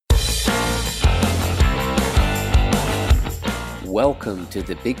Welcome to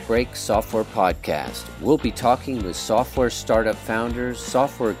the Big Break Software Podcast. We'll be talking with software startup founders,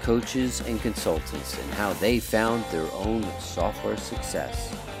 software coaches, and consultants and how they found their own software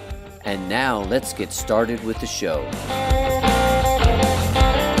success. And now let's get started with the show.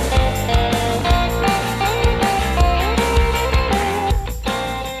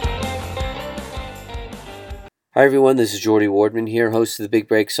 Hi everyone, this is Jordy Wardman here, host of the Big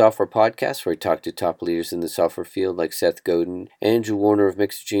Break Software Podcast, where I talk to top leaders in the software field like Seth Godin, Andrew Warner of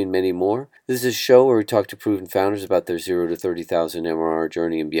Mixergy, and many more. This is a show where we talk to proven founders about their 0 to 30,000 MRR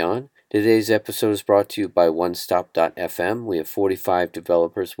journey and beyond. Today's episode is brought to you by OneStop.fm. We have 45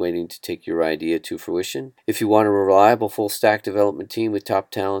 developers waiting to take your idea to fruition. If you want a reliable full-stack development team with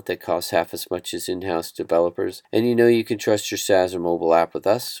top talent that costs half as much as in-house developers, and you know you can trust your SaaS or mobile app with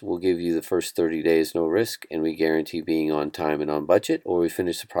us, we'll give you the first 30 days no risk, and we guarantee being on time and on budget, or we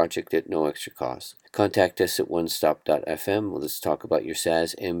finish the project at no extra cost. Contact us at OneStop.fm. Let's talk about your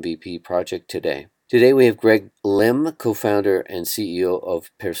SaaS MVP project today. Today we have Greg Lim, co-founder and CEO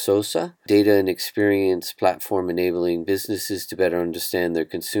of Persosa, data and experience platform enabling businesses to better understand their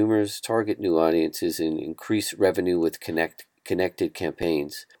consumers, target new audiences, and increase revenue with connected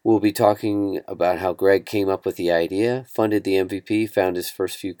campaigns. We'll be talking about how Greg came up with the idea, funded the MVP, found his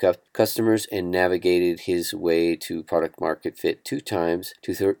first few customers, and navigated his way to product market fit 2 times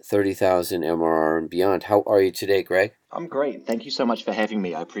to 30,000 MRR and beyond. How are you today, Greg? I'm great. Thank you so much for having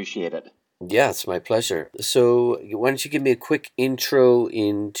me. I appreciate it. Yeah, it's my pleasure. So why don't you give me a quick intro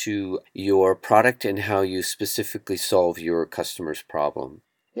into your product and how you specifically solve your customer's problem?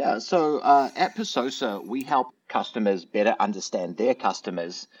 Yeah, so at Persosa, we help customers better understand their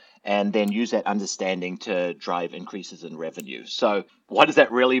customers and then use that understanding to drive increases in revenue. So what does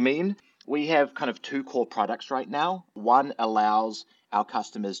that really mean? We have kind of 2 core products right now. One allows our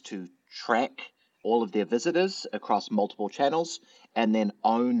customers to track all of their visitors across multiple channels and then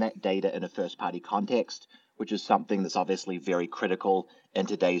own that data in a first-party context, which is something that's obviously very critical in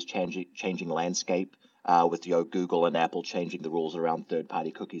today's changing landscape. With Google and Apple changing the rules around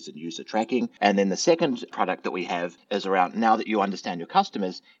third-party cookies and user tracking. And then the second product that we have is around, now that you understand your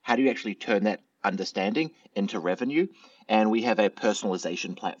customers, how do you actually turn that understanding into revenue? And we have a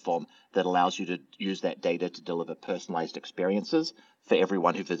personalization platform that allows you to use that data to deliver personalized experiences for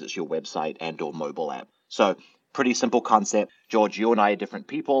everyone who visits your website and or mobile app. So pretty simple concept. George, you and I are different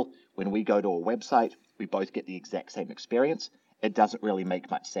people. When we go to a website, we both get the exact same experience. It doesn't really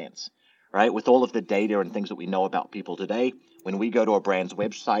make much sense. Right? With all of the data and things that we know about people today, when we go to a brand's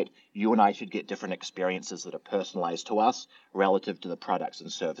website, you and I should get different experiences that are personalized to us relative to the products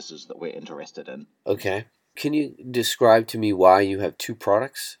and services that we're interested in. Okay. Can you describe to me why you have 2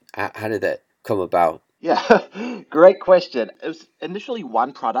 products? How did that come about? Yeah, great question. It was initially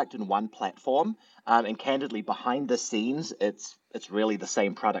one product and one platform, and candidly, behind the scenes, it's really the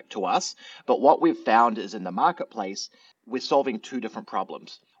same product to us. But what we've found is in the marketplace, we're solving 2 different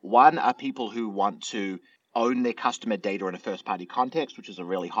problems. One are people who want to own their customer data in a first-party context, which is a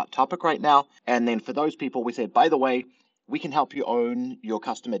really hot topic right now. And then for those people, we said, by the way, we can help you own your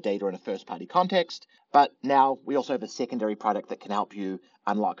customer data in a first-party context, but now we also have a secondary product that can help you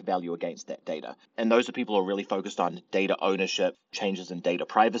unlock value against that data. And those are people who are really focused on data ownership, changes in data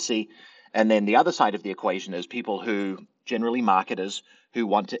privacy. And then the other side of the equation is people who, generally marketers, who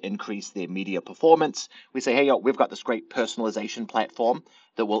want to increase their media performance. We say, hey, we've got this great personalization platform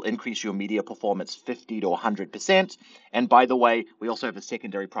that will increase your media performance 50 to 100%. And by the way, we also have a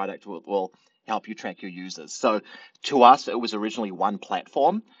secondary product that will help you track your users. So to us, it was originally one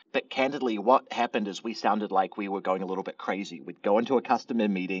platform. But candidly, what happened is we sounded like we were going a little bit crazy. We'd go into a customer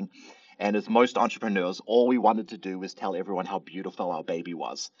meeting, and as most entrepreneurs, all we wanted to do was tell everyone how beautiful our baby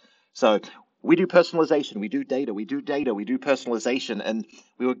was. So we do personalization, we do data, we do personalization, and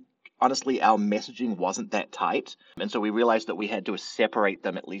honestly, our messaging wasn't that tight. And so we realized that we had to separate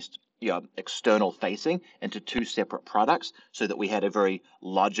them, at least external facing, into 2 separate products so that we had a very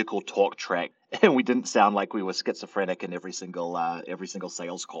logical talk track and we didn't sound like we were schizophrenic in every single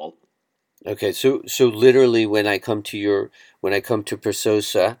sales call. Okay, so literally when I come to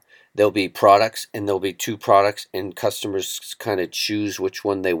Persosa, there'll be products and there'll be 2 products and customers kind of choose which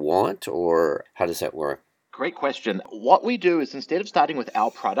one they want, or how does that work? Great question. What we do is, instead of starting with our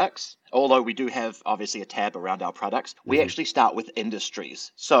products, although we do have obviously a tab around our products, we actually start with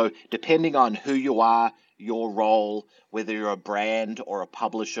industries. So depending on who you are, your role, whether you're a brand or a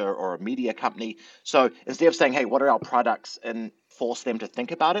publisher or a media company. So instead of saying, hey, what are our products in force them to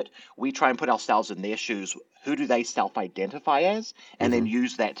think about it. We try and put ourselves in their shoes. Who do they self-identify as? And then Hmm.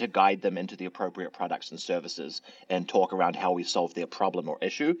 use that to guide them into the appropriate products and services and talk around how we solve their problem or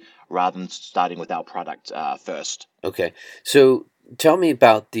issue rather than starting with our product first. Okay. So tell me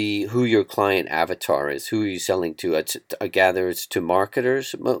about the who your client avatar is. Who are you selling to? I gather it's to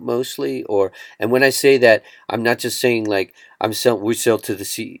marketers mostly, or and when I say that, I'm not just saying like we sell to the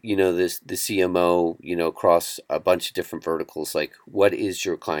the CMO, across a bunch of different verticals. Like, what is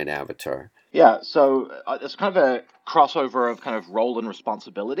your client avatar? Yeah, so it's kind of a crossover of kind of role and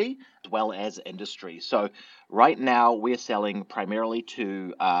responsibility as well as industry. So right now we're selling primarily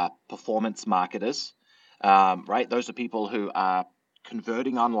to performance marketers, right? Those are people who are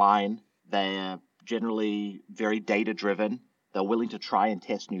converting online. They're generally very data driven. They're willing to try and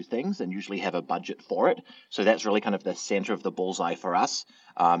test new things and usually have a budget for it. So that's really kind of the center of the bullseye for us.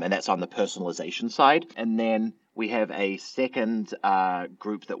 And that's on the personalization side. And then we have a second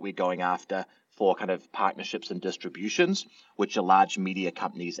group that we're going after for kind of partnerships and distributions, which are large media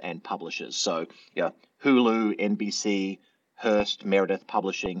companies and publishers. So, Hulu, NBC, Hearst, Meredith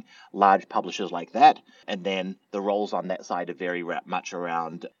Publishing, large publishers like that. And then the roles on that side are very much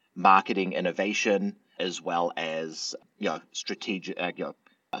around marketing innovation as well as strategic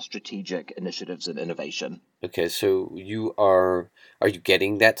initiatives and innovation. Okay, so are you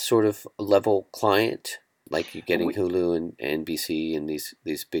getting that sort of level client? Like you getting We, Hulu and NBC and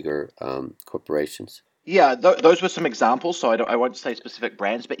these bigger corporations? Yeah, those were some examples. So I won't say specific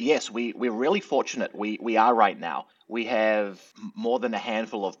brands, but yes, we're really fortunate. We are right now. We have more than a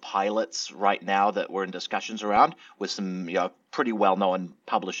handful of pilots right now that we're in discussions around with some pretty well known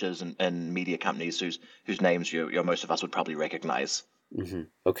publishers and media companies whose names most of us would probably recognize.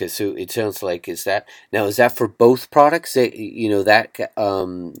 Okay, so it sounds like is that for both products?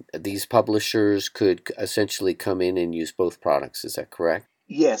 These publishers could essentially come in and use both products. Is that correct?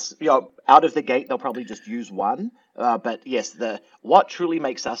 Yes, out of the gate they'll probably just use one. But yes, the what truly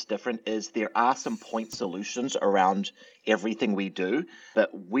makes us different is there are some point solutions around everything we do,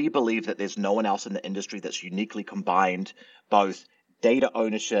 but we believe that there's no one else in the industry that's uniquely combined both data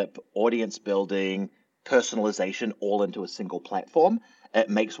ownership, audience building, personalization all into a single platform. It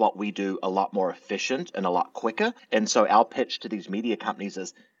makes what we do a lot more efficient and a lot quicker. And so our pitch to these media companies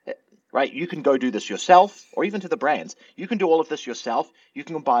is right? You can go do this yourself, or even to the brands. You can do all of this yourself. You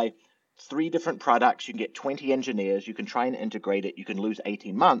can buy three different products. You can get 20 engineers. You can try and integrate it. You can lose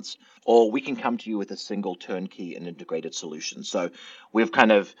 18 months, or we can come to you with a single turnkey and integrated solution. So we've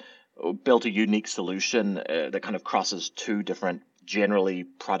kind of built a unique solution that kind of crosses two different generally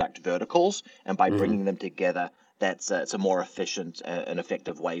product verticals. And by Hmm. bringing them together, it's a more efficient and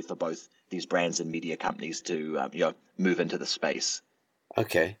effective way for both these brands and media companies to move into the space.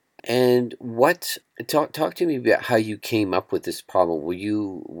 Okay. And talk to me about how you came up with this problem.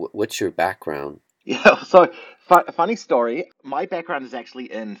 What's your background? Yeah, so funny story. My background is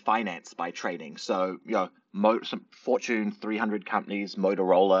actually in finance by training. So, some Fortune 300 companies,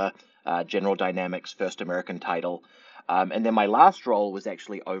 Motorola, General Dynamics, First American Title. And then my last role was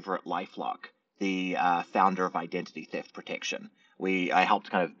actually over at LifeLock, the founder of Identity Theft Protection. I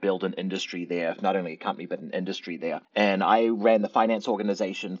helped kind of build an industry there, not only a company, but an industry there. And I ran the finance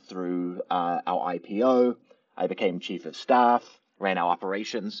organization through our IPO. I became chief of staff, ran our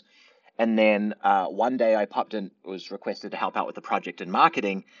operations. And then one day I popped in, was requested to help out with the project in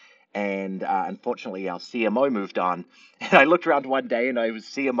marketing. And unfortunately, our CMO moved on. And I looked around one day and I was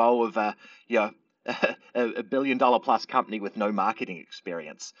CMO of you know, a billion-dollar plus company with no marketing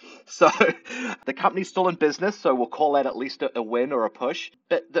experience. So the company's still in business, so we'll call that at least a win or a push.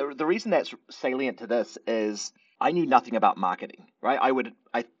 But the reason that's salient to this is I knew nothing about marketing, right? I would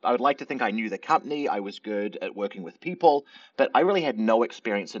like to think I knew the company, I was good at working with people, but I really had no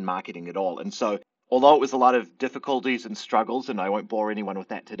experience in marketing at all. And so although it was a lot of difficulties and struggles, and I won't bore anyone with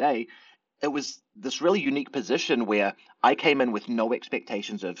that today, it was this really unique position where I came in with no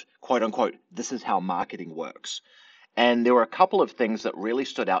expectations of quote unquote, this is how marketing works. And there were a couple of things that really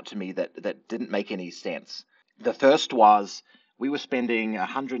stood out to me that didn't make any sense. The first was we were spending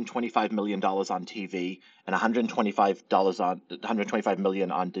 $125 million on TV and $125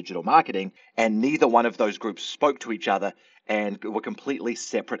 million on digital marketing, and neither one of those groups spoke to each other and were completely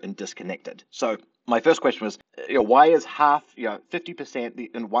separate and disconnected. So my first question was, why is half,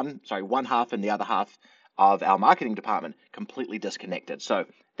 50% in one half and the other half of our marketing department completely disconnected? So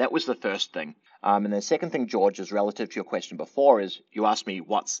that was the first thing. And the second thing, George, is relative to your question before, is you asked me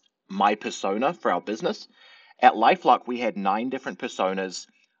what's my persona for our business. At LifeLock, we had 9 different personas.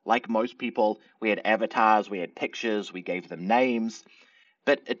 Like most people, we had avatars, we had pictures, we gave them names.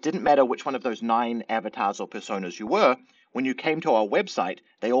 But it didn't matter which one of those 9 avatars or personas you were, when you came to our website,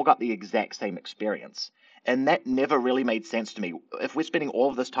 they all got the exact same experience. And that never really made sense to me. If we're spending all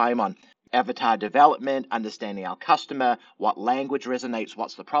of this time on avatar development, understanding our customer, what language resonates,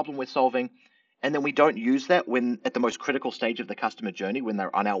 what's the problem we're solving, and then we don't use that when at the most critical stage of the customer journey, when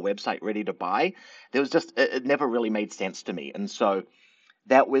they're on our website ready to buy, there was just, it never really made sense to me. And so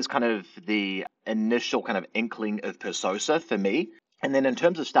that was kind of the initial kind of inkling of Persosa for me. And then in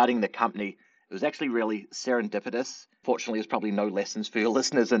terms of starting the company, it was actually really serendipitous. Fortunately, there's probably no lessons for your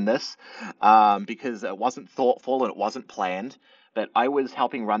listeners in this because it wasn't thoughtful and it wasn't planned. But I was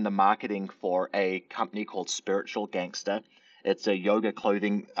helping run the marketing for a company called Spiritual Gangster. It's a yoga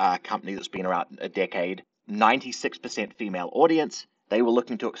clothing company that's been around a decade. 96% female audience. They were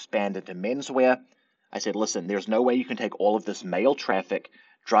looking to expand into menswear. I said, listen, there's no way you can take all of this male traffic,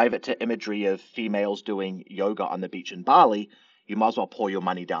 drive it to imagery of females doing yoga on the beach in Bali. You might as well pour your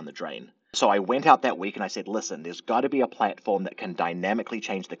money down the drain. So I went out that week and I said, listen, there's got to be a platform that can dynamically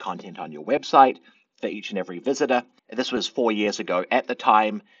change the content on your website for each and every visitor. This was 4 years ago. At the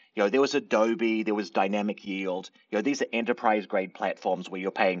time, there was Adobe, there was Dynamic Yield. These are enterprise grade platforms where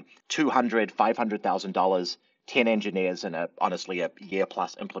you're paying $200,000, $500,000, 10 engineers and honestly a year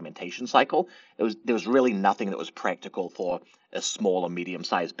plus implementation cycle. There was really nothing that was practical for a small or medium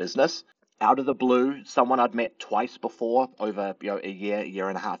sized business. Out of the blue, someone I'd met twice before over a year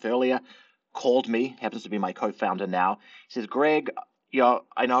and a half earlier called me, happens to be my co-founder now. He says, Greg,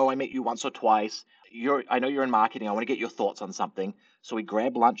 I know I met you once or twice. I know you're in marketing. I want to get your thoughts on something. So we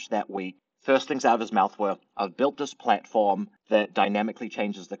grabbed lunch that week. First things out of his mouth were, I've built this platform that dynamically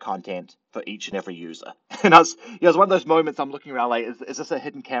changes the content for each and every user. And it was one of those moments I'm looking around like, is this a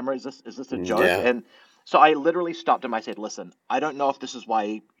hidden camera? Is this a joke? Yeah. And so I literally stopped him. I said, listen, I don't know if this is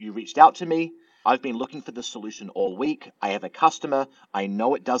why you reached out to me. I've been looking for this solution all week. I have a customer. I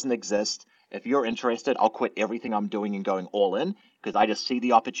know it doesn't exist. If you're interested, I'll quit everything I'm doing and going all in because I just see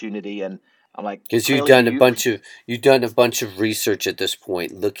the opportunity. And I'm like, Because clearly you've done a bunch of research at this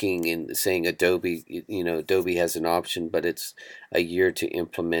point, looking and saying Adobe, Adobe has an option, but it's a year to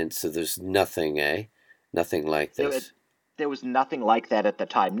implement, so there's nothing, nothing like there, this. there was nothing like that at the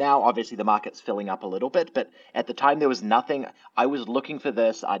time. Now, obviously, the market's filling up a little bit, but at the time, there was nothing. I was looking for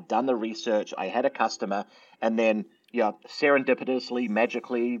this. I'd done the research. I had a customer, and then, serendipitously,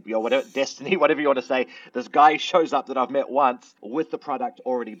 magically, whatever, destiny, whatever you want to say, this guy shows up that I've met once with the product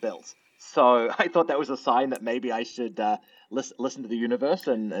already built. So I thought that was a sign that maybe I should listen to the universe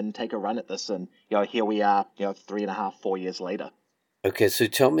and take a run at this. And here we are, 3.5, 4 years later. Okay, so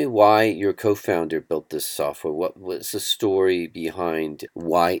tell me why your co-founder built this software. What was the story behind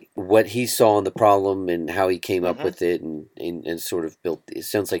what he saw in the problem and how he came up hmm with it and sort of built it?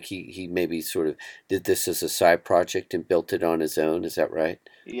 Sounds like he maybe sort of did this as a side project and built it on his own. Is that right?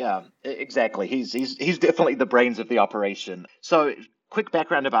 Yeah, exactly. He's definitely the brains of the operation. So, quick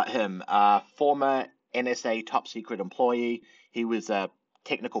background about him. Former NSA top secret employee. He was a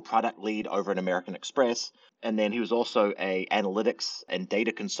technical product lead over at American Express, and then he was also a analytics and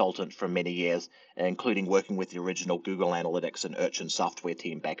data consultant for many years, including working with the original Google Analytics and Urchin software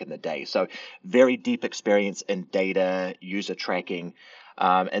team back in the day. So, very deep experience in data, user tracking.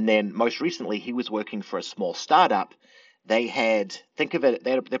 And then most recently, he was working for a small startup. Think of it,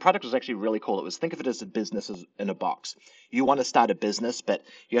 their product was actually really cool. Think of it as a business in a box. You want to start a business, but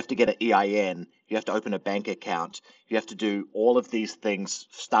you have to get an EIN, you have to open a bank account, you have to do all of these things,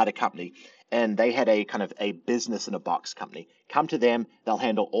 start a company. And they had a kind of a business in a box company. Come to them, they'll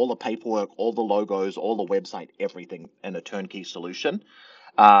handle all the paperwork, all the logos, all the website, everything in a turnkey solution.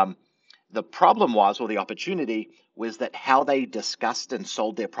 Um, the problem was, or the opportunity, was that how they discussed and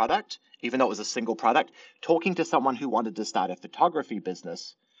sold their product, even though it was a single product, talking to someone who wanted to start a photography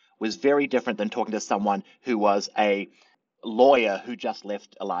business was very different than talking to someone who was a lawyer who just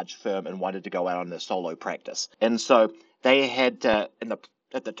left a large firm and wanted to go out on a solo practice. And so they had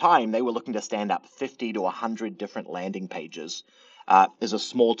at the time they were looking to stand up 50 to 100 different landing pages. As a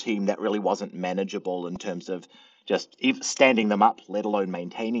small team that really wasn't manageable in terms of just standing them up, let alone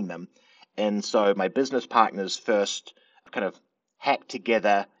maintaining them. And so my business partners first kind of hacked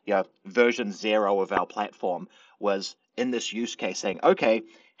together, version 0 of our platform was in this use case saying, okay,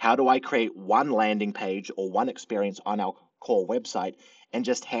 how do I create one landing page or one experience on our core website and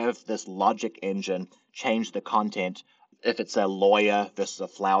just have this logic engine change the content if it's a lawyer versus a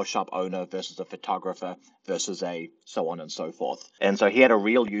flower shop owner versus a photographer versus a so on and so forth. And so he had a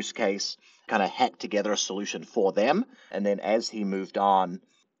real use case, kind of hacked together a solution for them. And then as he moved on,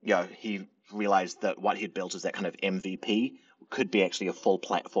 he realized that what he'd built as that kind of MVP could be actually a full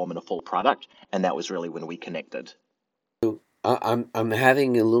platform and a full product. And that was really when we connected. I'm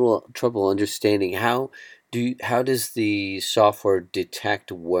having a little trouble understanding how How does the software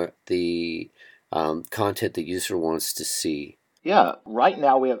detect what the content the user wants to see? Yeah, right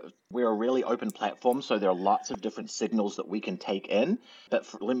now we're a really open platform, so there are lots of different signals that we can take in. But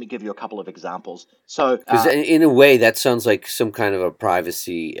let me give you a couple of examples. So, Because in a way, that sounds like some kind of a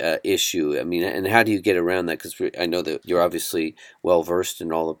privacy issue. I mean, and how do you get around that? Because I know that you're obviously well versed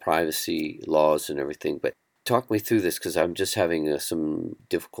in all the privacy laws and everything. But talk me through this, because I'm just having some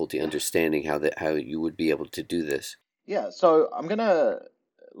difficulty understanding how you would be able to do this. yeah, so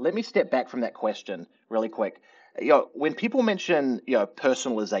let me step back from that question really quick. When people mention,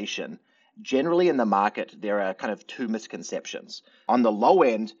 personalization, generally in the market there are kind of two misconceptions. On the low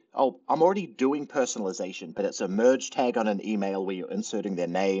end, oh, I'm already doing personalization, but it's a merge tag on an email where you're inserting their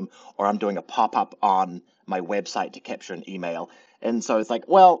name, or I'm doing a pop-up on my website to capture an email. And so it's like,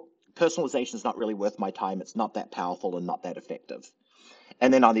 well, personalization is not really worth my time. It's not that powerful and not that effective.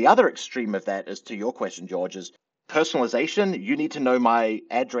 And then on the other extreme of that is to your question, George, is personalization. You need to know my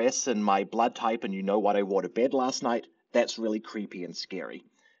address and my blood type, and you know what I wore to bed last night. That's really creepy and scary.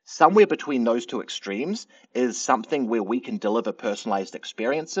 Somewhere between those two extremes is something where we can deliver personalized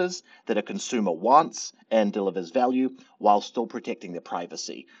experiences that a consumer wants and delivers value while still protecting their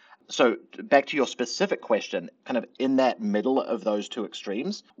privacy. So, back to your specific question, kind of in that middle of those two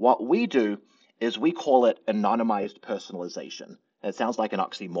extremes, what we do is we call it anonymized personalization. It sounds like an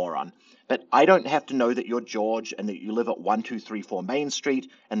oxymoron, but I don't have to know that you're George and that you live at 1234 Main Street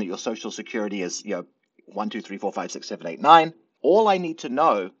and that your social security is, 123456789. All I need to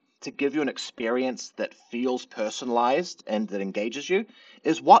know to give you an experience that feels personalized and that engages you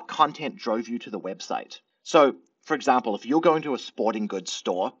is what content drove you to the website. So, for example, if you're going to a sporting goods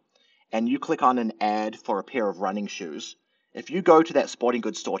store and you click on an ad for a pair of running shoes, if you go to that sporting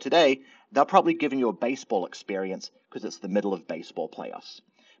goods store today, they're probably giving you a baseball experience because it's the middle of baseball playoffs.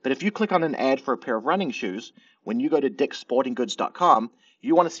 But if you click on an ad for a pair of running shoes, when you go to dicksportinggoods.com,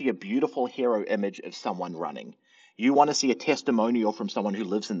 you want to see a beautiful hero image of someone running. You want to see a testimonial from someone who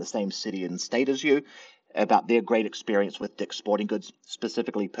lives in the same city and state as you about their great experience with Dick's Sporting Goods,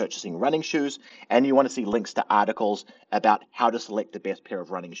 specifically purchasing running shoes, and you want to see links to articles about how to select the best pair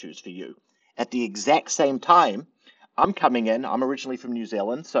of running shoes for you. At the exact same time, I'm coming in. I'm originally from New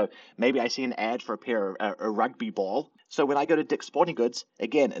Zealand, so maybe I see an ad for a rugby ball. So when I go to Dick's Sporting Goods,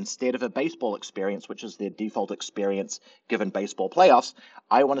 again, instead of a baseball experience, which is their default experience given baseball playoffs,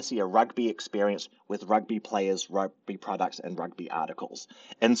 I want to see a rugby experience with rugby players, rugby products, and rugby articles.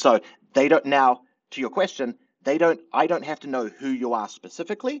 And so they don't now, to your question, I don't have to know who you are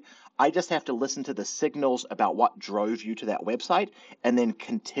specifically. I just have to listen to the signals about what drove you to that website and then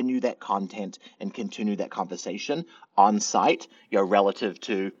continue that content and continue that conversation on site, relative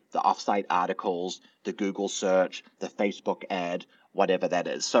to the offsite articles, the Google search, the Facebook ad, whatever that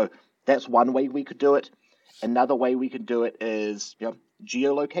is. So that's one way we could do it. Another way we could do it is,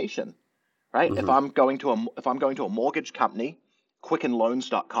 geolocation, right? Hmm. If I'm going to a mortgage company,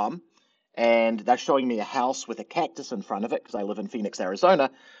 quickenloans.com, and they're showing me a house with a cactus in front of it because I live in Phoenix,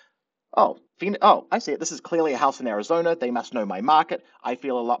 Arizona. Oh, I see it. This is clearly a house in Arizona. They must know my market. I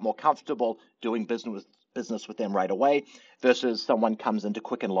feel a lot more comfortable doing business with them right away versus someone comes into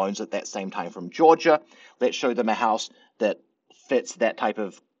Quicken Loans at that same time from Georgia. Let's show them a house that fits that type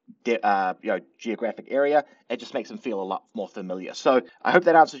of geographic area. It just makes them feel a lot more familiar. So I hope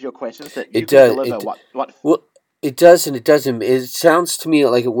that answers your questions. That you It can does. deliver what. Well, it does and it doesn't. It sounds to me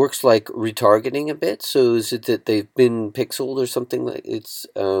like it works like retargeting a bit. So is it that they've been pixeled or something like it's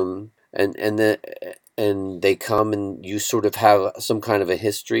and they come and you sort of have some kind of a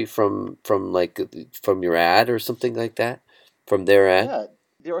history from your ad or something like that, from their ad.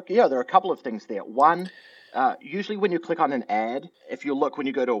 Yeah, there are a couple of things there. One, usually when you click on an ad, if you look when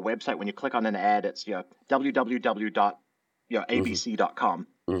you go to a website, when you click on an ad, it's Hmm. www.abc.com,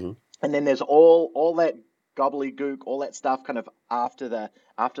 Hmm. and then there's all that gobbledygook, all that stuff kind of after the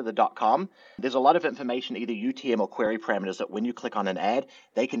 .com. There's a lot of information, either UTM or query parameters, that when you click on an ad,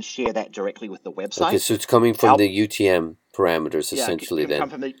 they can share that directly with the Okay, website. so it's coming from Our the UTM parameters Yeah, essentially can come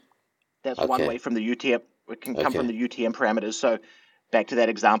then. from the that's one way Okay. from the UTM. It can come from Okay. the UTM parameters. So back to that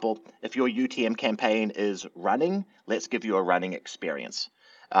example, if your UTM campaign is running, let's give you a running experience.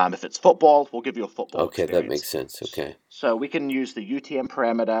 If it's football, we'll give you a football Okay, that experience. makes sense. Okay. So we can use the UTM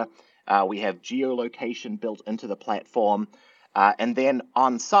parameter. We have geolocation built into the platform. And then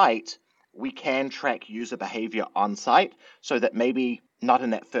on site, we can track user behavior on site so that maybe not in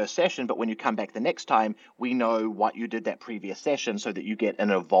that first session, but when you come back the next time, we know what you did that previous session so that you get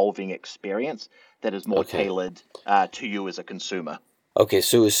an evolving experience that is more Okay. tailored to you as a consumer. Okay,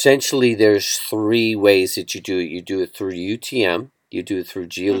 so essentially there's three ways that you do it. You do it through UTM. You do it through Hmm.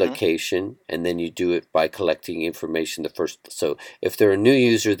 geolocation, and then you do it by collecting information the first. So if they're a new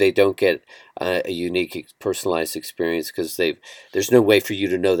user, they don't get a unique personalized experience because there's no way for you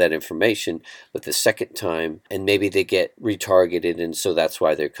to know that information. But the second time, and maybe they get retargeted, and so that's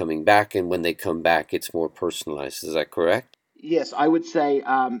why they're coming back. And when they come back, it's more personalized. Is that correct? Yes, I would say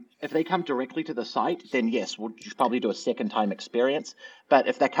if they come directly to the site, then yes, we'll probably do a second time experience. But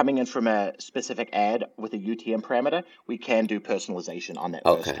if they're coming in from a specific ad with a UTM parameter, we can do personalization on that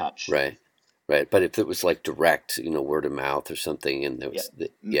first Okay, touch. right, right. But if it was like direct, word of mouth or something, and there Yeah, was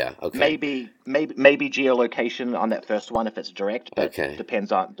yeah, okay, maybe geolocation on that first one if it's direct, but okay.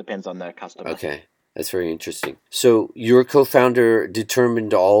 depends on the customer. Okay, that's very interesting. So your co-founder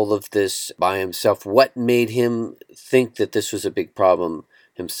determined all of this by himself. What made him think that this was a big problem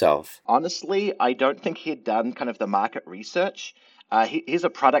himself? Honestly, I don't think he'd done kind of the market research. He's a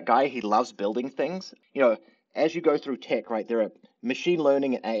product guy. He loves building things. As you go through tech, right, there are machine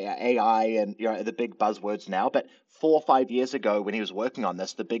learning and AI and the big buzzwords now. But 4 or 5 years ago, when he was working on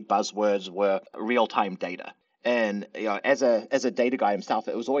this, the big buzzwords were real-time data. And as a data guy himself,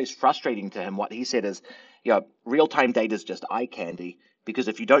 it was always frustrating to him. What he said is, real-time data is just eye candy because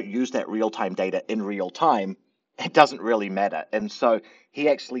if you don't use that real-time data in real time, it doesn't really matter. And so he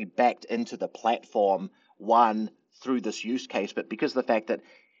actually backed into the platform one through this use case, but because of the fact that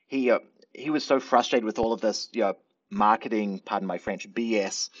he uh, he was so frustrated with all of this, marketing, pardon my French,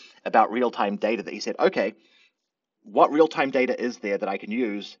 BS about real time data that he said, okay, what real time data is there that I can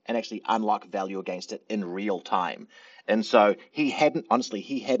use and actually unlock value against it in real time? And so he hadn't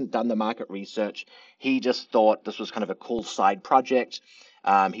done the market research. He just thought this was kind of a cool side project.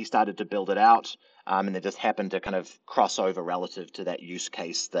 He started to build it out, and it just happened to kind of cross over relative to that use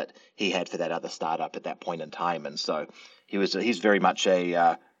case that he had for that other startup at that point in time. And so he's very much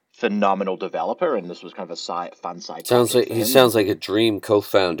a phenomenal developer, and this was kind of a fun side Sounds project like for he him. And sounds like a dream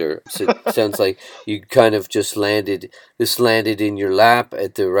co-founder. So it sounds like you kind of just landed in your lap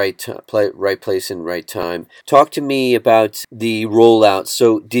at the right place and right time. Talk to me about the rollout.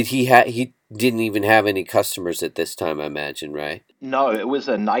 So he didn't even have any customers at this time, I imagine, right? No, it was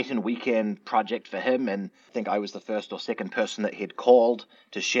a night and weekend project for him, and I think I was the first or second person that he'd called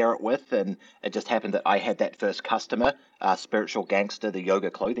to share it with, and it just happened that I had that first customer, Spiritual Gangster, the yoga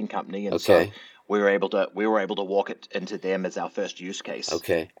clothing company, and so Okay. we were able to walk it into them as our first use case.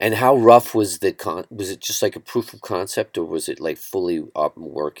 Okay. And how rough was was it just like a proof of concept, or was it like fully up and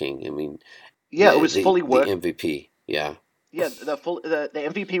working? I mean, Yeah, it was fully the work. MVP. Yeah. Yeah, the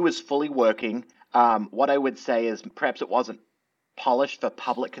MVP was fully working. What I would say is perhaps it wasn't polished for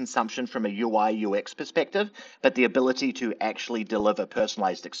public consumption from a UI UX perspective, but the ability to actually deliver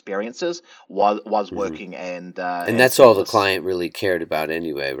personalized experiences was Hmm. working and And and that's all the seamless. client really cared about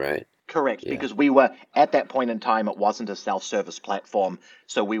anyway, right? Correct, Yeah. because we were at that point in time, it wasn't a self-service platform,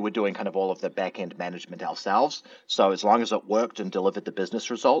 so we were doing kind of all of the back-end management ourselves. So as long as it worked and delivered the business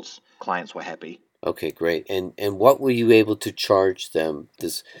results, clients were happy. Okay, great. And what were you able to charge them,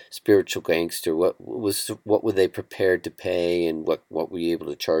 this spiritual gangster? What were they prepared to pay, and what were you able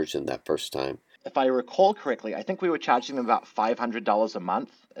to charge them that first time? If I recall correctly, I think we were charging them about $500 a month.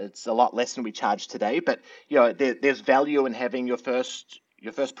 It's a lot less than we charge today, but there's value in having your first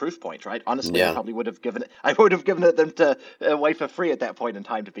proof point, right? Honestly, I Yeah. probably would have given it. I would have given it them to away for free at that point in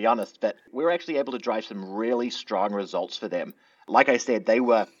time, to be honest. But we were actually able to drive some really strong results for them. Like I said, they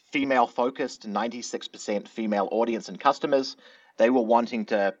were female focused, 96% female audience and customers. They were wanting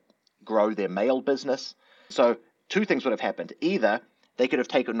to grow their mail business. So two things would have happened. Either they could have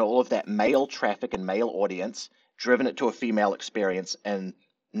taken all of that male traffic and male audience, driven it to a female experience, and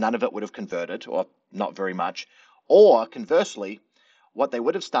none of it would have converted, or not very much. Or conversely, what they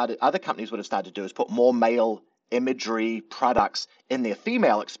would have started, other companies would have started to do is put more male imagery products in their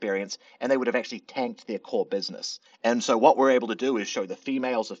female experience, and they would have actually tanked their core business. And so, what we're able to do is show the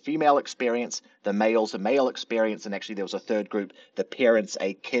females a female experience, the males a male experience, and actually, there was a third group, the parents,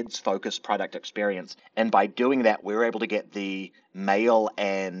 a kids focused product experience. And by doing that, we were able to get the male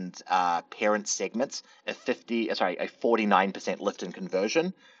and parent segments a 49% lift in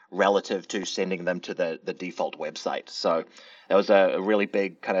conversion relative to sending them to the default website. So that was a really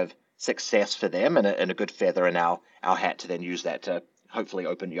big kind of success for them and a good feather in our hat to then use that to hopefully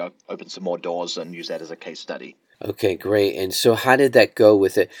open some more doors and use that as a case study. Okay, great. And so, how did that go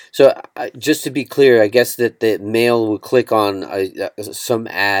with it? So, just to be clear, I guess that the male would click on some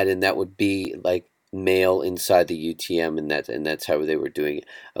ad, and that would be like male inside the UTM, and that's how they were doing it.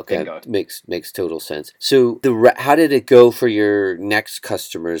 Okay, Bingo. makes total sense. So, how did it go for your next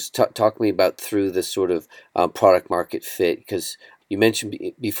customers? Talk to me about through the sort of product market fit, because you mentioned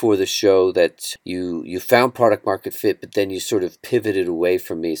before the show that you found product market fit, but then you sort of pivoted away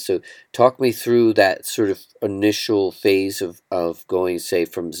from me. So talk me through that sort of initial phase of going, say,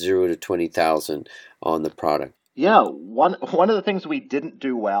 from 0 to 20,000 on the product. Yeah, one of the things we didn't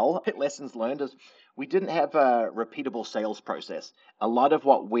do well, lessons learned, is we didn't have a repeatable sales process. A lot of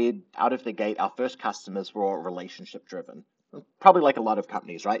what we'd out of the gate, our first customers were relationship driven. Probably like a lot of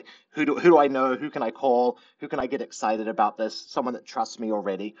companies, right? Who do I know? Who can I call? Who can I get excited about this? Someone that trusts me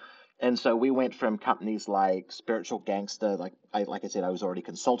already. And so we went from companies like Spiritual Gangster, like I said, I was already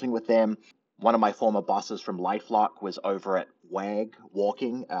consulting with them. One of my former bosses from LifeLock was over at WAG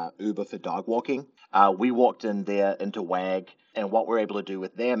Walking, Uber for dog walking. We walked in there into WAG, and what we're able to do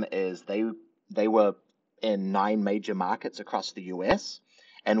with them is they were in 9 major markets across the US,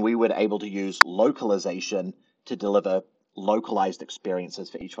 and we were able to use localization to deliver localized experiences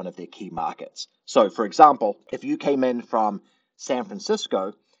for each one of their key markets. So, for example, if you came in from San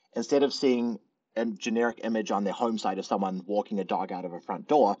Francisco, instead of seeing a generic image on their home site of someone walking a dog out of a front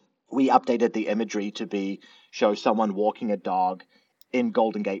door, we updated the imagery to be show someone walking a dog in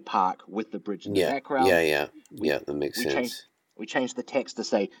Golden Gate Park with the bridge in the Yeah, yeah, background. yeah, We yeah. That makes we changed sense. we changed the text to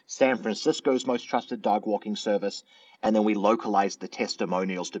say San Francisco's most trusted dog walking service, and then we localized the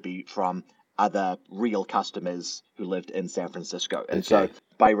testimonials to be from other real customers who lived in San Francisco. And so Okay.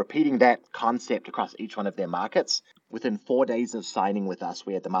 by repeating that concept across each one of their markets, within 4 days of signing with us,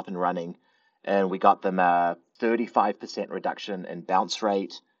 we had them up and running, and we got them a 35% reduction in bounce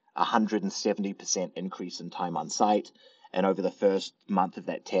rate, 170% increase in time on site. And over the first month of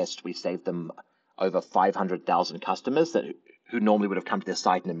that test, we saved them over 500,000 customers that who normally would have come to their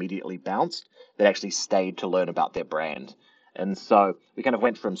site and immediately bounced, that actually stayed to learn about their brand. And so we kind of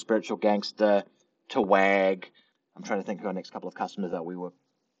went from Spiritual Gangster to WAG. I'm trying to think who our next couple of customers are.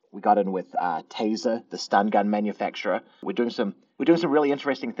 We got in with Taser, the stun gun manufacturer. We're doing some really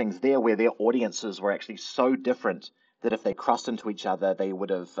interesting things there, where their audiences were actually so different that if they crossed into each other, they would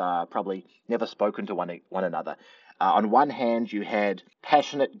have probably never spoken to one another. On one hand, you had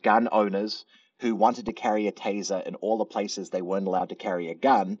passionate gun owners who wanted to carry a taser in all the places they weren't allowed to carry a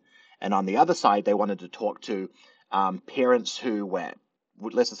gun, and on the other side, they wanted to talk to parents who were,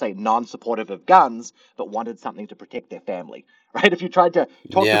 let's just say, non-supportive of guns, but wanted something to protect their family. Right? If you tried to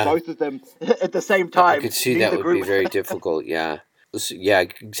talk to Yeah, both of them at the same I time, could see that neither would be group. very difficult. Yeah. Yeah,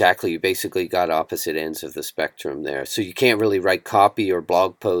 exactly. You basically got opposite ends of the spectrum there. So you can't really write copy or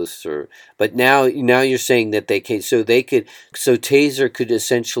blog posts but now you're saying that so Taser could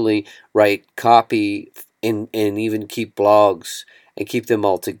essentially write copy and even keep blogs and keep them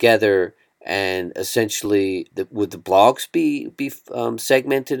all together, and essentially would the blogs be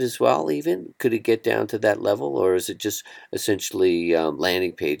segmented as well? Even could it get down to that level, or is it just essentially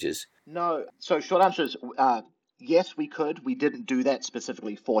landing pages? No. So short answer is yes, we could. We didn't do that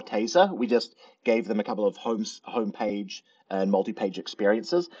specifically for Taser. We just gave them a couple of homepage and multi-page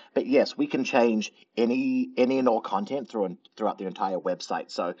experiences. But yes, we can change any and all content throughout the entire website.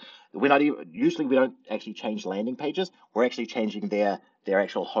 So we're not even usually we don't actually change landing pages. We're actually changing their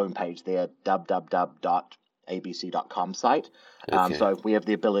actual homepage, their www.abc.com site. Okay. So we have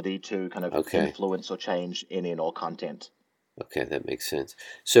the ability to kind of Okay. influence or change any and all content. Okay, that makes sense.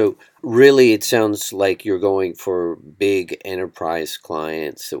 So really, it sounds like you're going for big enterprise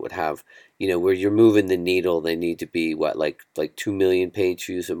clients that would have, where you're moving the needle. They need to be what, like 2 million page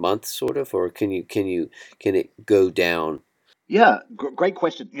views a month, sort of, or can it go down? Yeah, great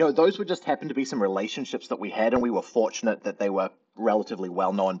question. Those would just happen to be some relationships that we had, and we were fortunate that they were relatively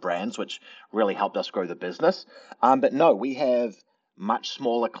well-known brands, which really helped us grow the business. But no, we have much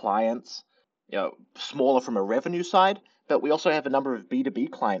smaller clients, smaller from a revenue side, but we also have a number of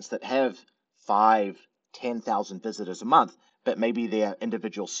B2B clients that have 10,000 visitors a month, but maybe their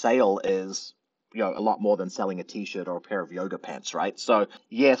individual sale is a lot more than selling a t-shirt or a pair of yoga pants, right? So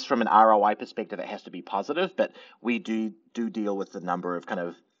yes, from an ROI perspective, it has to be positive, but we do deal with the number of kind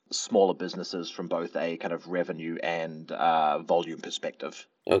of smaller businesses from both a kind of revenue and volume perspective.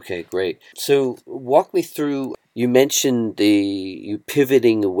 Okay, great. So walk me through. You mentioned you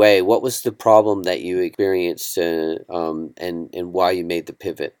pivoting away. What was the problem that you experienced, and why you made the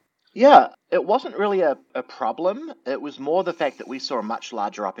pivot? Yeah, it wasn't really a problem. It was more the fact that we saw a much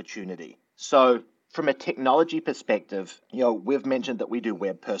larger opportunity. So, from a technology perspective, we've mentioned that we do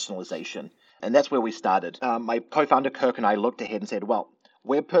web personalization, and that's where we started. My co founder Kirk and I looked ahead and said, well,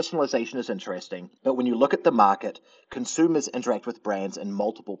 web personalization is interesting, but when you look at the market, consumers interact with brands in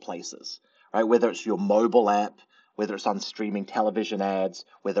multiple places, right? Whether it's your mobile app, whether it's on streaming television ads,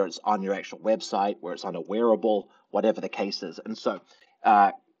 whether it's on your actual website, where it's on a wearable, whatever the case is. And so,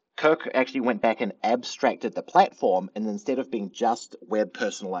 uh, Kirk actually went back and abstracted the platform, and instead of being just web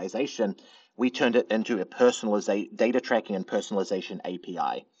personalization, we turned it into a personalization data tracking and personalization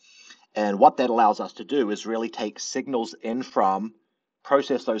API. And what that allows us to do is really take signals in from,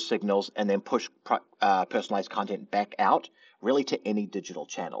 process those signals, and then push personalized content back out, really to any digital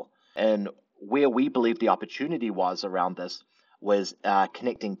channel. And where we believe the opportunity was around this was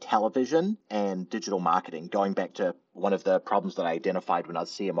connecting television and digital marketing, going back to one of the problems that I identified when I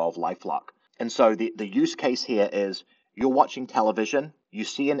was CMO of LifeLock. And so the use case here is you're watching television, you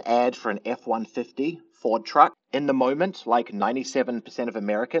see an ad for an F-150 Ford truck. In the moment, like 97% of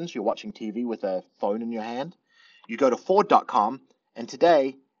Americans, you're watching TV with a phone in your hand. You go to Ford.com, and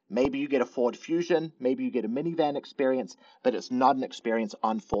today, maybe you get a Ford Fusion, maybe you get a minivan experience, but it's not an experience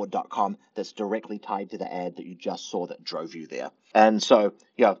on Ford.com that's directly tied to the ad that you just saw that drove you there. And so,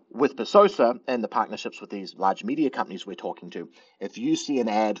 with Pasosa and the partnerships with these large media companies we're talking to, if you see an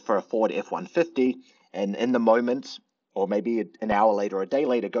ad for a Ford F-150, and in the moment, or maybe an hour later or a day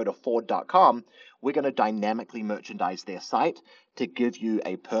later, go to Ford.com, we're going to dynamically merchandise their site to give you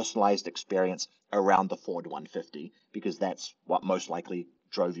a personalized experience around the Ford 150, because that's what most likely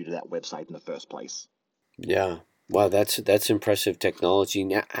drove you to that website in the first place. Yeah. Wow, that's impressive technology.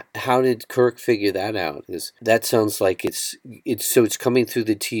 Now, how did Kirk figure that out? Because that sounds like it's coming through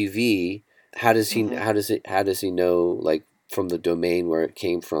the TV. How does he Mm-hmm. how does he know, like, from the domain where it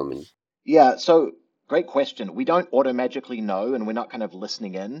came from? And Yeah, so great question. We don't automatically know, and we're not kind of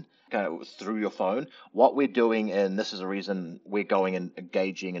listening in kind of through your phone. What we're doing, and this is a reason we're going and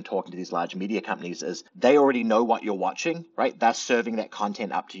engaging and talking to these large media companies, is they already know what you're watching, right? They're serving that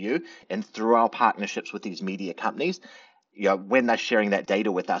content up to you. And through our partnerships with these media companies, when they're sharing that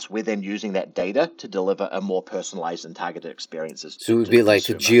data with us, we're then using that data to deliver a more personalized and targeted experiences so it would to the be like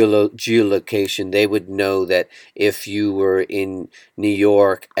a consumer. geolocation. They would know that if you were in New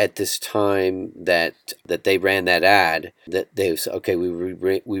York at this time that they ran that ad, that they say, okay,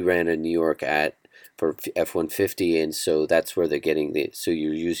 we ran a New York ad for F-150, and so that's where they're getting the. So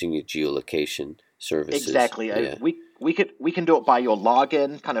you're using your geolocation services. Exactly. Yeah. We can do it by your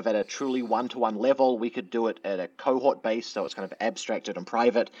login, kind of at a truly one-to-one level. We could do it at a cohort base, so it's kind of abstracted and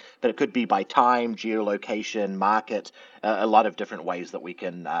private. But it could be by time, geolocation, market, a lot of different ways that we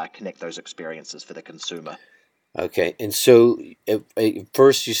can connect those experiences for the consumer. Okay, and so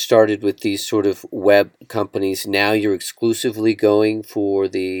first you started with these sort of web companies. Now you're exclusively going for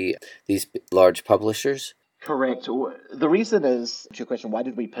these large publishers. Correct. The reason is, to your question, why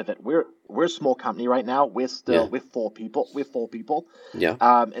did we pivot? We're a small company right now. Yeah, We're four people. We're four people, yeah,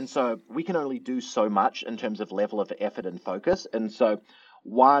 and so we can only do so much in terms of level of effort and focus. And so,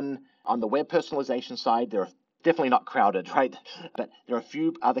 one on the web personalization side, they're definitely not crowded, right? But there are a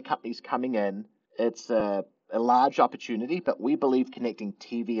few other companies coming in. It's a large opportunity, but we believe connecting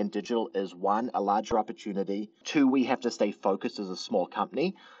TV and digital is one, a larger opportunity. Two, we have to stay focused as a small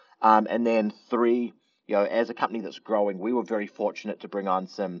company, and then three, as a company that's growing, we were very fortunate to bring on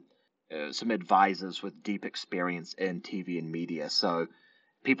some advisors with deep experience in TV and media. So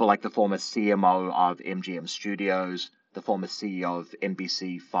people like the former CMO of MGM Studios, the former CEO of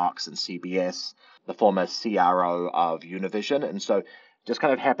NBC, Fox, and CBS, the former CRO of Univision. And so just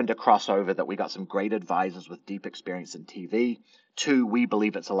kind of happened to cross over that we got some great advisors with deep experience in TV. Two, we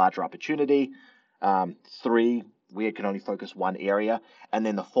believe it's a larger opportunity. Three, we can only focus one area. And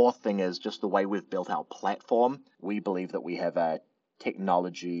then the fourth thing is just the way we've built our platform. We believe that we have a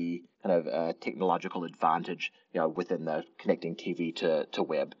technological advantage, within the connecting TV to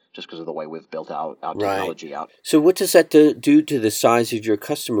web, just because of the way we've built our right. technology out. So what does that do to the size of your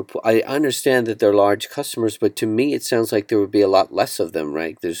customer pool? I understand that they're large customers, but to me it sounds like there would be a lot less of them,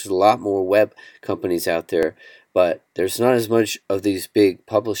 right? There's a lot more web companies out there, but there's not as much of these big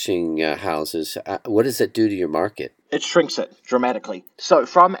publishing houses. What does that do to your market? It shrinks it dramatically. So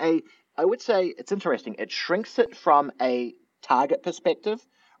I would say it's interesting. It shrinks it from a target perspective,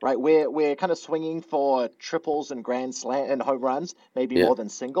 right? We're kind of swinging for triples and grand slam and home runs, maybe Yeah. more than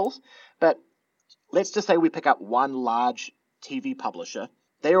singles. But let's just say we pick up one large TV publisher.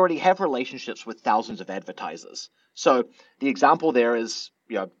 They already have relationships with thousands of advertisers. So the example there is,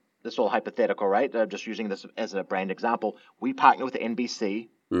 this is all hypothetical, right? Just using this as a brand example. We partner with NBC.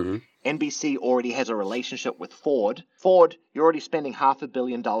 Mm-hmm. NBC already has a relationship with Ford. Ford, you're already spending $500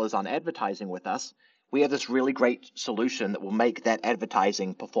 million on advertising with us. We have this really great solution that will make that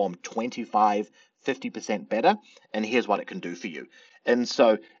advertising perform 25, 50% better. And here's what it can do for you. And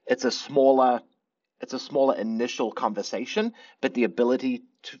so it's a smaller initial conversation, but the ability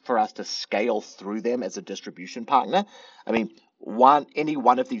for us to scale through them as a distribution partner. I mean, any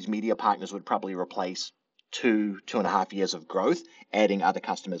one of these media partners would probably replace two and a half years of growth, adding other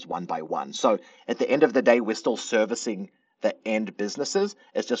customers one by one. So at the end of the day, we're still servicing the end businesses.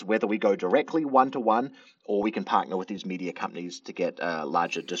 It's just whether we go directly one to one or we can partner with these media companies to get a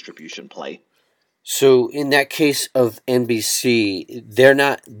larger distribution play. So in that case of NBC,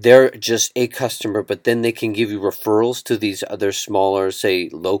 they're just a customer, but then they can give you referrals to these other smaller,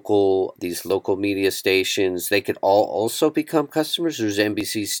 say these local media stations. They could all also become customers, or does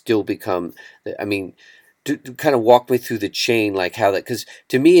NBC still become, I mean, to kind of walk me through the chain, like how that, because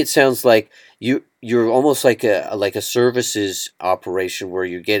to me it sounds like you're almost like a services operation where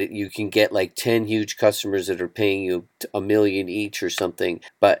you can get like 10 huge customers that are paying you $1 million each or something,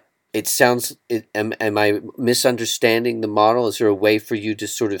 but it sounds, am I misunderstanding the model? Is there a way for you to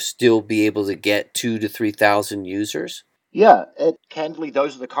sort of still be able to get 2 to 3,000 users? Yeah, candidly,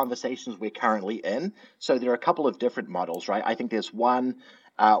 those are the conversations we're currently in. So there are a couple of different models, right? I think there's one,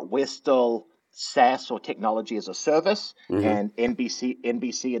 we're still SaaS or technology as a service, Mm-hmm. and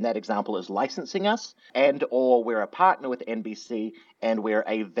NBC in that example is licensing us, and or we're a partner with NBC and we're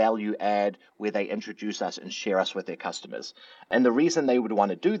a value add where they introduce us and share us with their customers. And the reason they would want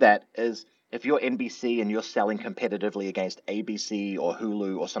to do that is if you're NBC and you're selling competitively against ABC or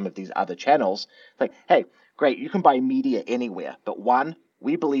Hulu or some of these other channels, like, hey, great, you can buy media anywhere, but one,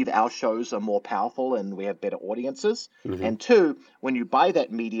 we believe our shows are more powerful and we have better audiences. Mm-hmm. And two, when you buy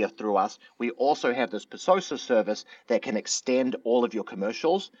that media through us, we also have this Pasosa service that can extend all of your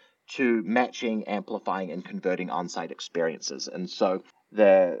commercials to matching, amplifying, and converting on-site experiences. And so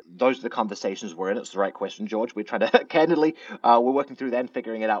those are the conversations we're in. It's the right question, George. We're trying to candidly, we're working through that and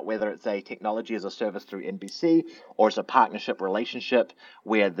figuring it out whether it's a technology as a service through NBC or it's a partnership relationship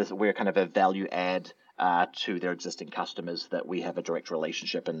where we're kind of a value add to their existing customers that we have a direct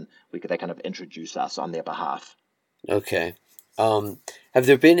relationship and they kind of introduce us on their behalf. Okay. Have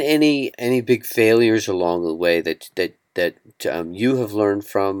there been any big failures along the way that you have learned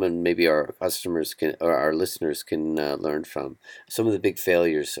from, and maybe our customers can or our listeners can learn from? Some of the big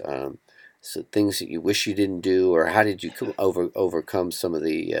failures, so things that you wish you didn't do, or how did you overcome some of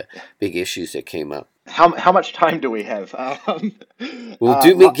the big issues that came up? How much time do we have? Well,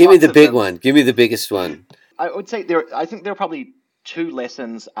 give me Lots the of big them. one. Give me the biggest one. I would say I think there are probably two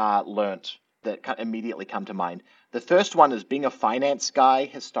lessons learnt that immediately come to mind. The first one is being a finance guy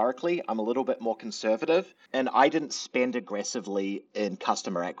historically, I'm a little bit more conservative, and I didn't spend aggressively in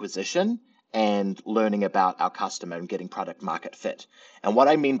customer acquisition and learning about our customer and getting product market fit. And what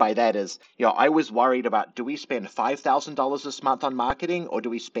I mean by that is, I was worried about, do we spend $5,000 this month on marketing or do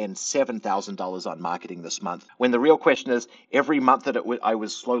we spend $7,000 on marketing this month? When the real question is, every month that I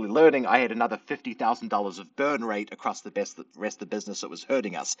was slowly learning, I had another $50,000 of burn rate across the rest of the business that was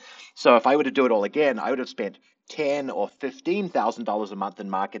hurting us. So if I were to do it all again, I would have spent $10,000 or $15,000 a month in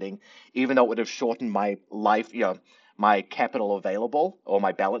marketing, even though it would have shortened my life, my capital available or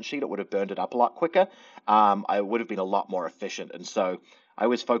my balance sheet. It would have burned it up a lot quicker. I would have been a lot more efficient. And so I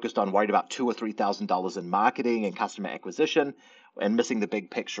was focused on worried about $2,000 or $3,000 in marketing and customer acquisition and missing the big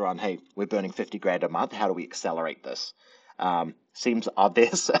picture on, hey, we're burning 50 grand a month. How do we accelerate this? Seems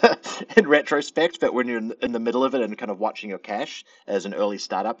obvious in retrospect, but when you're in the middle of it and kind of watching your cash as an early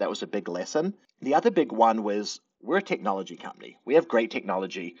startup, that was a big lesson. The other big one was we're a technology company. We have great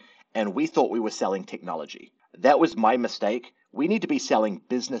technology, and we thought we were selling technology. That was my mistake. We need to be selling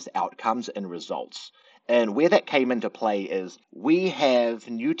business outcomes and results. And where that came into play is we have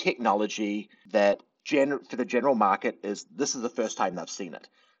new technology that for the general market this is the first time they've seen it.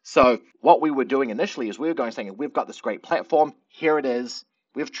 So what we were doing initially is we were going saying, we've got this great platform, here it is,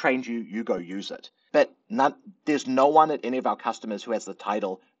 we've trained you, you go use it. But there's no one at any of our customers who has the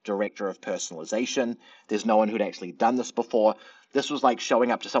title Director of Personalization. There's no one who'd actually done this before. This was like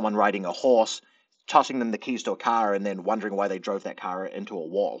showing up to someone riding a horse, tossing them the keys to a car, and then wondering why they drove that car into a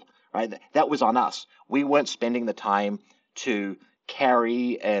wall, right? That was on us. We weren't spending the time to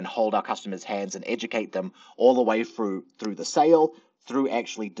carry and hold our customers' hands and educate them all the way through the sale, through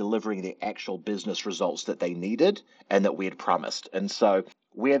actually delivering the actual business results that they needed and that we had promised. And so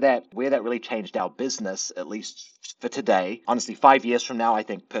where that really changed our business, at least for today, honestly, 5 years from now, I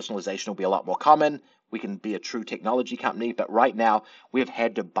think personalization will be a lot more common. We can be a true technology company, but right now we've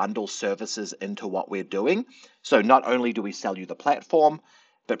had to bundle services into what we're doing. So not only do we sell you the platform,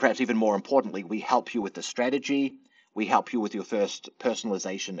 but perhaps even more importantly, we help you with the strategy. We help you with your first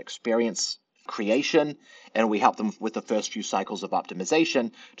personalization experience creation, and we help them with the first few cycles of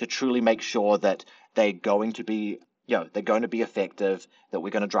optimization to truly make sure that they're going to be they're going to be effective, that we're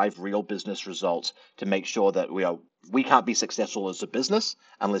going to drive real business results to make sure that we can't be successful as a business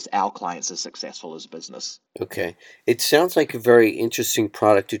unless our clients are successful as a business. Okay. It sounds like a very interesting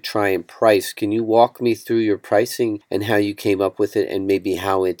product to try and price. Can you walk me through your pricing and how you came up with it and maybe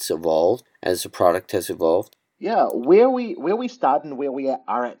how it's evolved as the product has evolved? Yeah, where we started and where we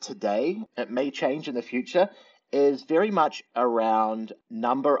are at today, it may change in the future, is very much around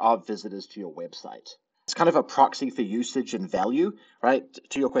number of visitors to your website. It's kind of a proxy for usage and value, right?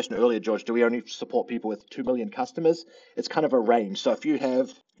 To your question earlier, George, do we only support people with 2 million customers? It's kind of a range. So if you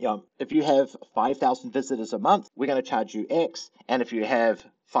have 5,000 visitors a month, we're going to charge you X, and if you have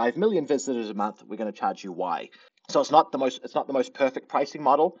 5 million visitors a month, we're going to charge you Y. So it's not the most perfect pricing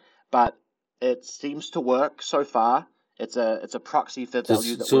model, but it seems to work so far. It's a proxy for So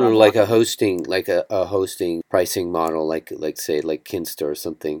value it's that we're sort of like a unlocking. hosting, a hosting pricing model, like say like Kinsta or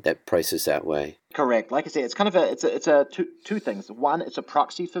something that prices that way. Correct. Like I said, it's kind of a two things. One, it's a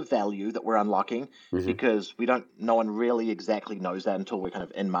proxy for value that we're unlocking Hmm. because no one really exactly knows that until we're kind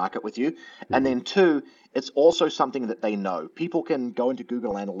of in market with you. And Hmm. then two, it's also something that they know. People can go into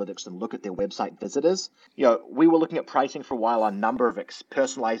Google Analytics and look at their website visitors. We were looking at pricing for a while on number of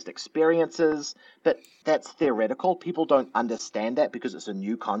personalized experiences, but that's theoretical. People don't understand that because it's a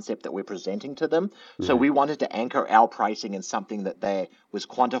new concept that we're presenting to them. So Hmm. we wanted to anchor our pricing in something that was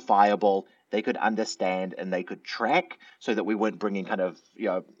quantifiable, they could understand, and they could track, so that we weren't bringing kind of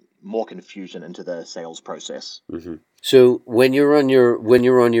more confusion into the sales process. Hmm. So when you're on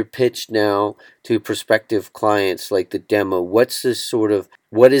your pitch now to prospective clients, like the demo, what's the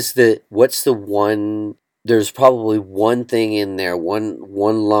one? There's probably one thing in there, one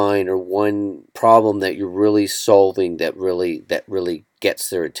line or one problem that you're really solving that really gets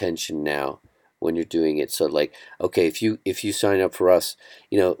their attention now when you're doing it. So like, okay, if you sign up for us,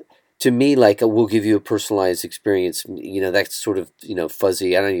 you know, to me, like, we'll give you a personalized experience. That's sort of,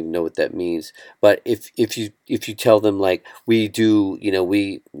 fuzzy. I don't even know what that means. But if you tell them, like, we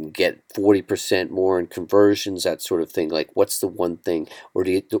get 40% more in conversions, that sort of thing. Like, what's the one thing, or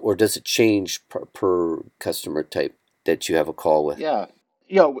does it change per customer type that you have a call with? Yeah.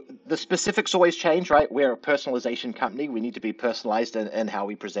 The specifics always change, right? We're a personalization company. We need to be personalized in how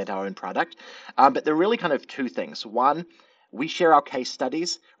we present our own product. But they're really kind of two things. One, we share our case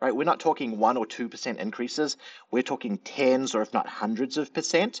studies, right? We're not talking 1 or 2% increases. We're talking tens or if not hundreds of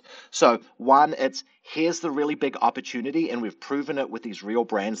percent. So one, it's here's the really big opportunity, and we've proven it with these real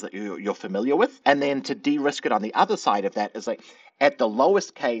brands that you're familiar with. And then to de-risk it on the other side of that is like at the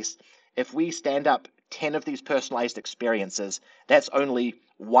lowest case, if we stand up 10 of these personalized experiences, that's only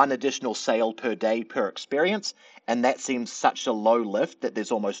one additional sale per day per experience. And that seems such a low lift that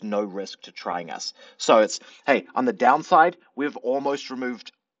there's almost no risk to trying us. So it's, hey, on the downside, we've almost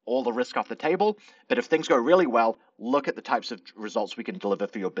removed all the risk off the table. But if things go really well, look at the types of results we can deliver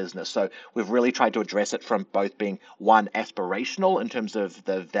for your business. So we've really tried to address it from both being one, aspirational in terms of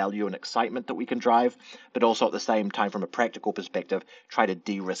the value and excitement that we can drive, but also at the same time, from a practical perspective, try to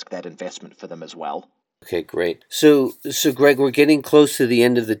de-risk that investment for them as well. Okay, great. So Greg, we're getting close to the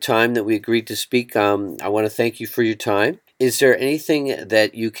end of the time that we agreed to speak. I want to thank you for your time. Is there anything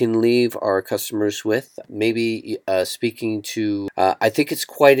that you can leave our customers with? Maybe speaking to, I think it's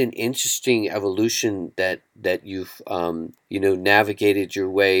quite an interesting evolution that you've navigated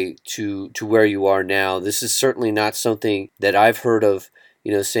your way to where you are now. This is certainly not something that I've heard of.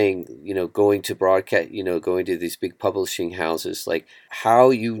 Saying, going to broadcast, going to these big publishing houses, like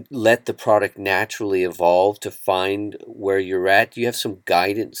how you let the product naturally evolve to find where you're at. Do you have some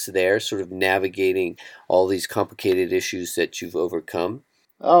guidance there, sort of navigating all these complicated issues that you've overcome?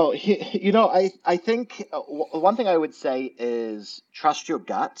 Oh, I think one thing I would say is trust your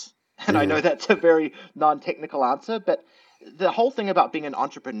gut. And I Hmm. know that's a very non-technical answer, but the whole thing about being an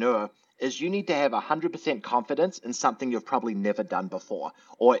entrepreneur is you need to have 100% confidence in something you've probably never done before,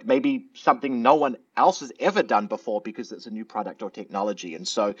 or it may be something no one else has ever done before because it's a new product or technology. And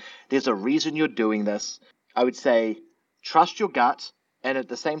so there's a reason you're doing this. I would say trust your gut, and at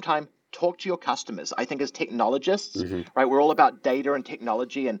the same time, talk to your customers. I think as technologists, Hmm. right, we're all about data and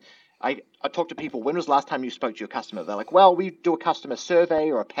technology. And I talk to people, when was the last time you spoke to your customer? They're like, well, we do a customer survey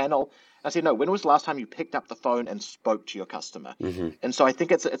or a panel. I say, no, when was the last time you picked up the phone and spoke to your customer? Hmm. And so I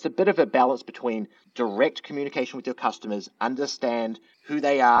think it's a bit of a balance between direct communication with your customers, understand who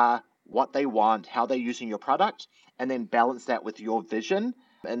they are, what they want, how they're using your product, and then balance that with your vision.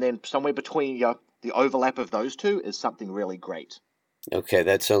 And then somewhere between the overlap of those two is something really great. Okay,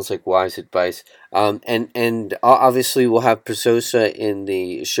 that sounds like wise advice. And obviously we'll have Presosa in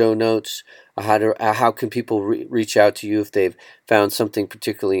the show notes. How can people reach out to you if they've found something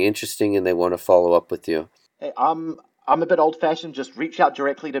particularly interesting and they want to follow up with you? Hey, I'm a bit old fashioned. Just reach out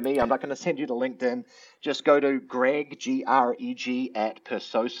directly to me. I'm not going to send you to LinkedIn. Just go to Greg, Greg at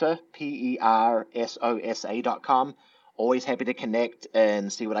Persosa, Persosa.com. Always happy to connect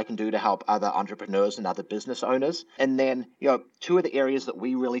and see what I can do to help other entrepreneurs and other business owners. And then, two of the areas that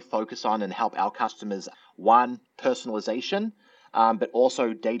we really focus on and help our customers, one, personalization, but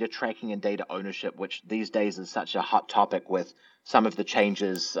also data tracking and data ownership, which these days is such a hot topic with some of the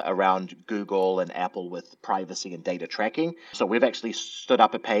changes around Google and Apple with privacy and data tracking. So we've actually stood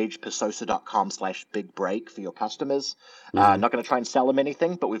up a page, persosa.com/big break for your customers. Mm-hmm. Not going to try and sell them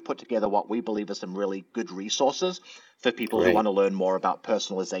anything, but we've put together what we believe are some really good resources for people who want Great. to learn more about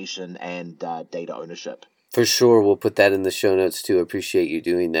personalization and data ownership. For sure, we'll put that in the show notes too. Appreciate you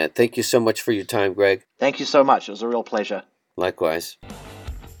doing that. Thank you so much for your time, Greg. Thank you so much. It was a real pleasure. Likewise.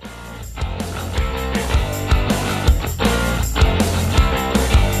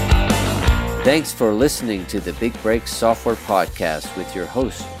 Thanks for listening to the Big Break Software Podcast with your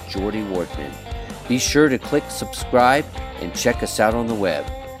host, Jordy Wardman. Be sure to click subscribe and check us out on the web.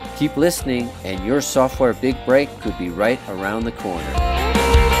 Keep listening, and your software big break could be right around the corner.